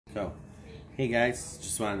So, hey guys,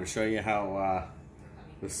 just wanted to show you how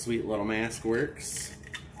this sweet little mask works.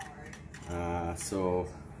 So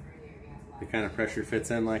the kind of pressure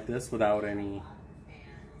fits in like this without any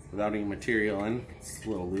material in. It's a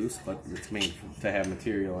little loose, but it's made to have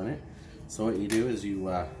material in it. So what you do is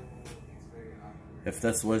you, if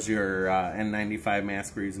this was your N95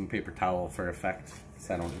 mask, we're using paper towel for effect,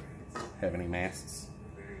 because I don't have any masks.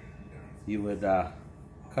 You would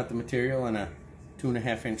cut the material in a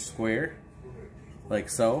 2.5 inch square, like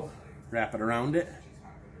so. Wrap it around it.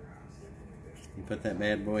 You put that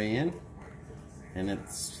bad boy in, and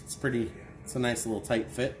it's a nice little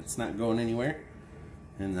tight fit. It's not going anywhere,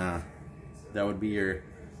 and that would be your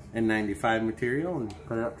N95 material. And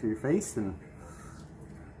put it up to your face, and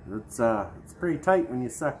it's pretty tight when you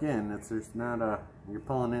suck in. There's not you're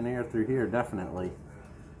pulling in air through here definitely.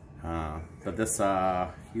 But this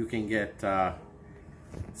you can get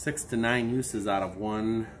 6 to 9 uses out of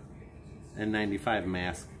one N95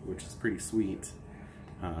 mask, which is pretty sweet.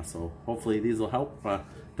 So hopefully these will help.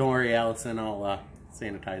 Don't worry, Allison, I'll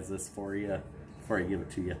sanitize this for you before I give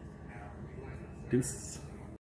it to you. Deuces.